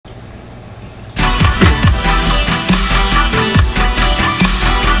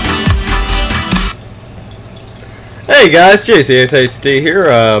Hey guys, JCSHD here.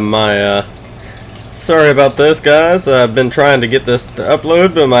 Sorry about this, guys. I've been trying to get this to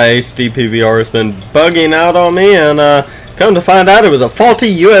upload, but my HD PVR has been bugging out on me, and come to find out it was a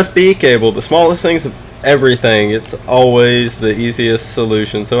faulty USB cable. The smallest things of everything. It's always the easiest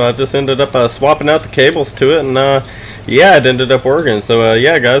solution. So I just ended up swapping out the cables to it, and yeah, it ended up working. So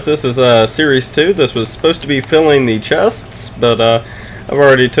yeah, guys, this is Series 2. This was supposed to be filling the chests, but I've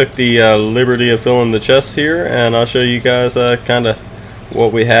already took the liberty of filling the chests here, and I'll show you guys kind of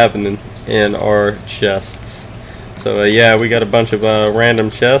what we have in our chests. So yeah, we got a bunch of random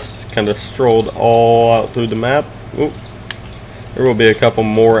chests kind of strolled all out through the map. Oop. There will be a couple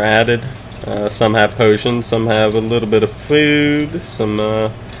more added. Some have potions, some have a little bit of food, some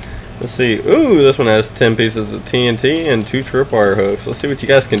let's see. Ooh, this one has 10 pieces of TNT and 2 tripwire hooks. Let's see what you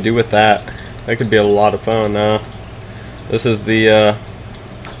guys can do with that. That could be a lot of fun. This is the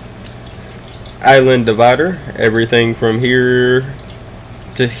island divider. Everything from here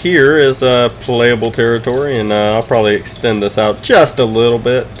to here is playable territory, and I'll probably extend this out just a little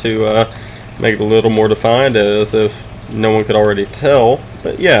bit to make it a little more defined, as if no one could already tell.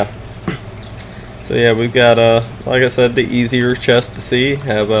 But yeah, so yeah, we've got like I said, the easier chests to see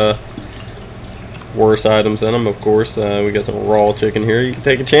have worse items in them. Of course, we got some raw chicken here. You can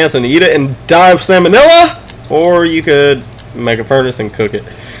take a chance and eat it and die of salmonella, or you could make a furnace and cook it.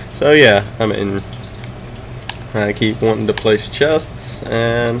 So yeah, I mean, I keep wanting to place chests,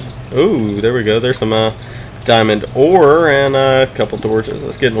 and ooh, there we go. There's some diamond ore and a couple torches.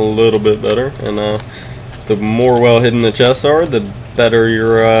 That's getting a little bit better, and the more well hidden the chests are, the better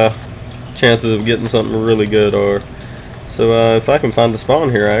your chances of getting something really good are. So if I can find the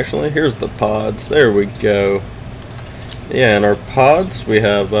spawn here, actually, here's the pods. There we go. Yeah, in our pods we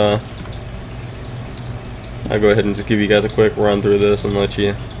have I'll go ahead and just give you guys a quick run through this and let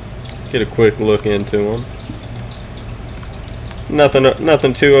you get a quick look into them.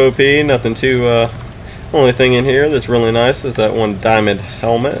 Nothing too OP, nothing too only thing in here that's really nice is that one diamond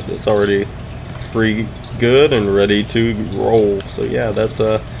helmet that's already free good and ready to roll. So yeah, that's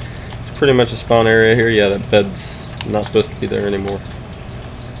it's pretty much a spawn area here. Yeah, that bed's not supposed to be there anymore.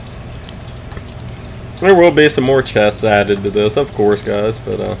 There will be some more chests added to this, of course, guys,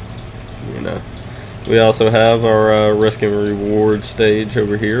 but you know, we also have our risk and reward stage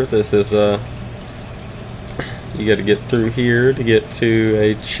over here. This is you got to get through here to get to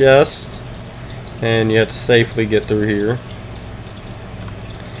a chest, and you have to safely get through here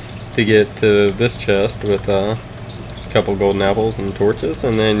to get to this chest with a couple golden apples and torches,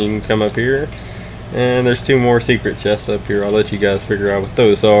 and then you can come up here, and there's 2 more secret chests up here. I'll let you guys figure out what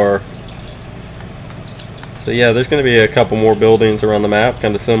those are. So yeah, there's going to be a couple more buildings around the map,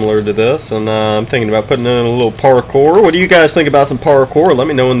 kind of similar to this, and I'm thinking about putting in a little parkour. What do you guys think about some parkour? Let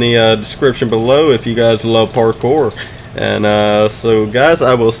me know in the description below if you guys love parkour. And so guys,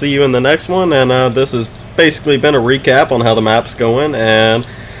 I will see you in the next one, and this has basically been a recap on how the map's going, and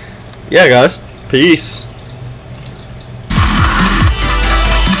yeah guys, peace.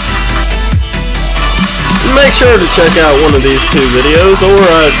 Make sure to check out one of these 2 videos, or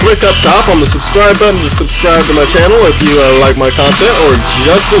click up top on the subscribe button to subscribe to my channel if you like my content, or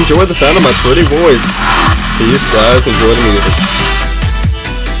just enjoy the sound of my pretty voice. Peace guys, enjoy the music.